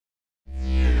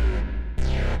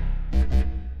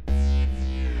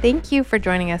Thank you for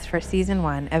joining us for Season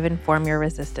 1 of Inform Your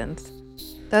Resistance.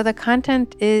 Though the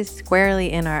content is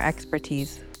squarely in our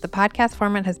expertise, the podcast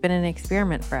format has been an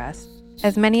experiment for us.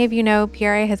 As many of you know,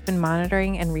 PRA has been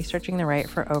monitoring and researching the right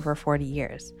for over 40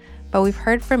 years. But we've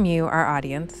heard from you, our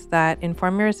audience, that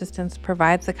Inform Your Resistance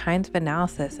provides the kinds of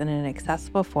analysis in an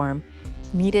accessible form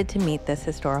needed to meet this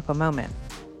historical moment.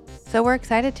 So we're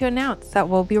excited to announce that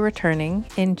we'll be returning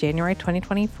in January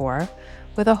 2024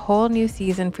 with a whole new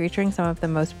season featuring some of the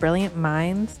most brilliant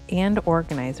minds and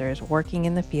organizers working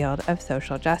in the field of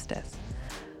social justice.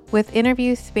 With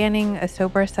interviews spanning a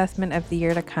sober assessment of the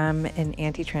year to come in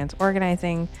anti-trans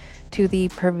organizing, to the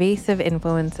pervasive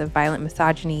influence of violent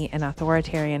misogyny and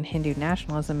authoritarian Hindu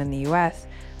nationalism in the US,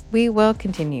 we will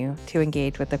continue to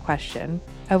engage with the question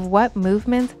of what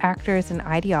movements, actors, and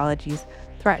ideologies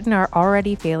threaten our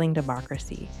already failing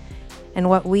democracy, and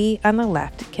what we on the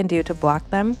left can do to block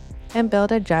them and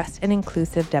build a just and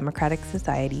inclusive democratic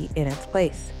society in its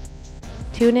place.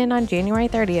 Tune in on January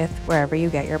 30th, wherever you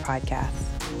get your podcasts.